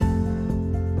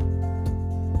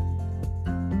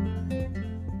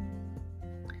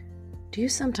Do you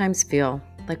sometimes feel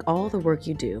like all the work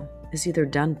you do is either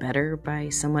done better by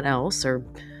someone else or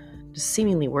just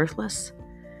seemingly worthless?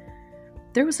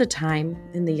 There was a time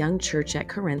in the young church at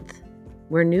Corinth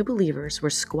where new believers were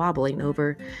squabbling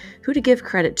over who to give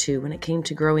credit to when it came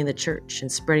to growing the church and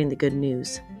spreading the good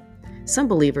news. Some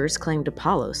believers claimed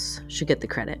Apollos should get the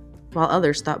credit, while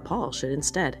others thought Paul should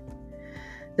instead.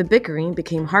 The bickering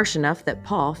became harsh enough that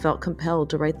Paul felt compelled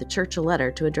to write the church a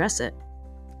letter to address it.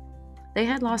 They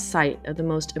had lost sight of the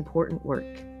most important work.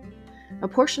 A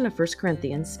portion of 1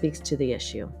 Corinthians speaks to the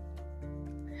issue.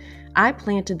 I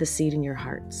planted the seed in your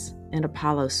hearts, and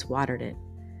Apollos watered it,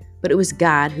 but it was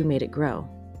God who made it grow.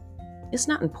 It's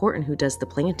not important who does the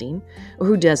planting or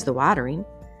who does the watering.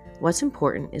 What's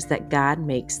important is that God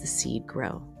makes the seed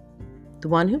grow. The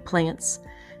one who plants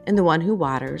and the one who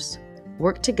waters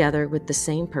work together with the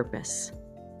same purpose,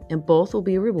 and both will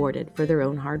be rewarded for their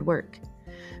own hard work.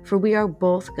 For we are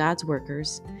both God's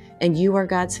workers, and you are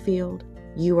God's field,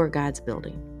 you are God's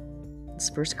building. It's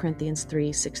 1 Corinthians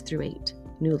 3, 6-8,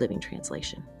 New Living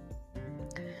Translation.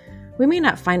 We may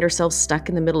not find ourselves stuck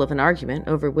in the middle of an argument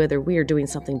over whether we are doing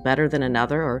something better than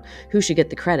another or who should get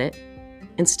the credit.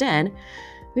 Instead,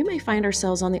 we may find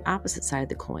ourselves on the opposite side of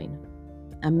the coin,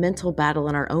 a mental battle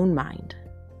in our own mind,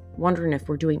 wondering if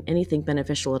we're doing anything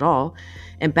beneficial at all,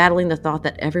 and battling the thought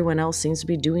that everyone else seems to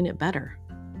be doing it better.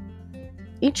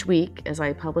 Each week, as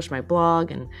I publish my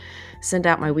blog and send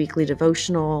out my weekly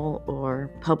devotional or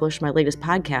publish my latest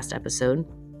podcast episode,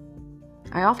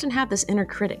 I often have this inner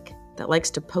critic that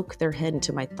likes to poke their head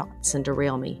into my thoughts and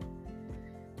derail me.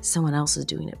 Someone else is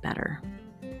doing it better.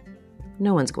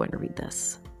 No one's going to read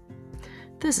this.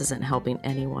 This isn't helping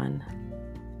anyone.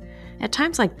 At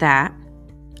times like that,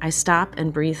 I stop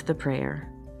and breathe the prayer.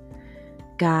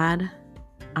 God,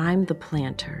 I'm the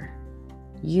planter.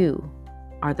 You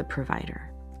are the provider.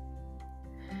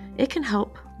 It can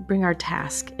help bring our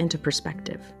task into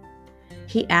perspective.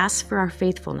 He asks for our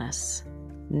faithfulness,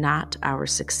 not our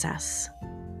success.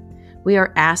 We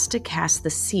are asked to cast the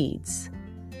seeds,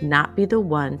 not be the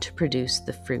one to produce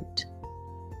the fruit.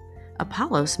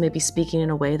 Apollos may be speaking in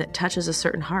a way that touches a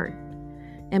certain heart,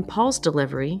 and Paul's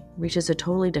delivery reaches a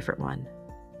totally different one.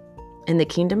 In the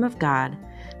kingdom of God,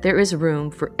 there is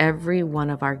room for every one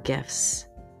of our gifts,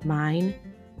 mine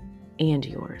and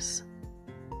yours.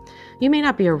 You may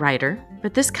not be a writer,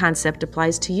 but this concept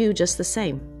applies to you just the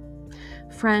same.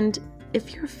 Friend,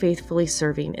 if you're faithfully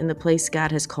serving in the place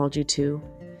God has called you to,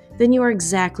 then you are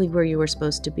exactly where you are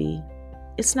supposed to be.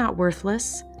 It's not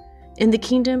worthless. In the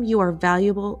kingdom, you are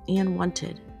valuable and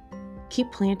wanted.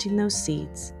 Keep planting those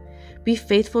seeds. Be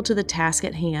faithful to the task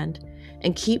at hand,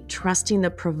 and keep trusting the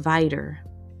provider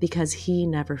because he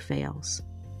never fails.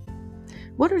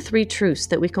 What are 3 truths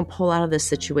that we can pull out of this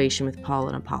situation with Paul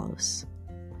and Apollos?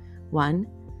 1,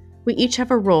 we each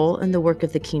have a role in the work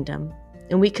of the kingdom,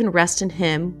 and we can rest in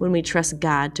him when we trust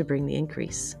God to bring the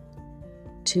increase.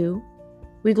 2,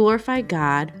 we glorify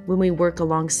God when we work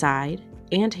alongside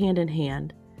and hand in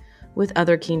hand with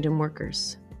other kingdom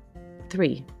workers.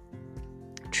 3,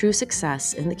 true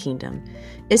success in the kingdom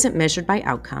isn't measured by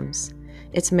outcomes.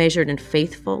 It's measured in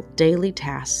faithful daily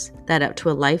tasks that add up to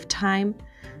a lifetime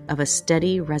of a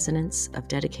steady resonance of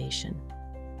dedication.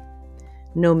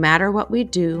 No matter what we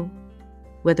do,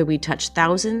 whether we touch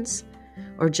thousands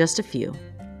or just a few,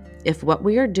 if what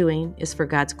we are doing is for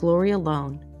God's glory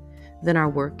alone, then our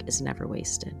work is never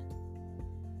wasted.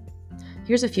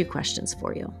 Here's a few questions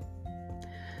for you.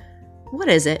 What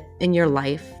is it in your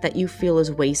life that you feel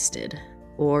is wasted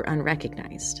or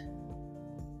unrecognized?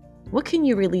 What can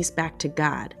you release back to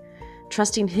God,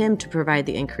 trusting him to provide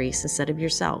the increase instead of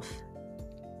yourself?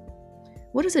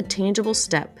 What is a tangible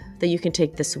step that you can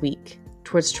take this week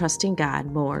towards trusting God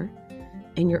more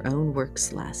and your own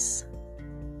works less?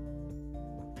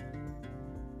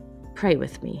 Pray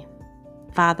with me.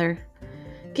 Father,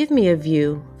 give me a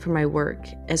view for my work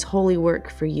as holy work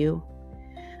for you.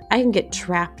 I can get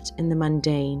trapped in the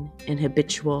mundane and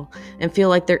habitual and feel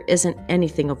like there isn't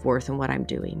anything of worth in what I'm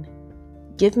doing.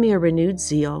 Give me a renewed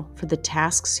zeal for the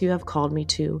tasks you have called me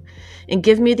to, and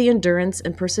give me the endurance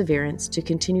and perseverance to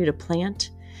continue to plant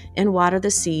and water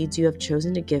the seeds you have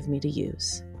chosen to give me to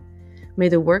use. May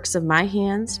the works of my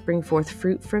hands bring forth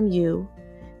fruit from you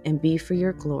and be for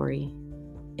your glory.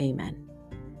 Amen.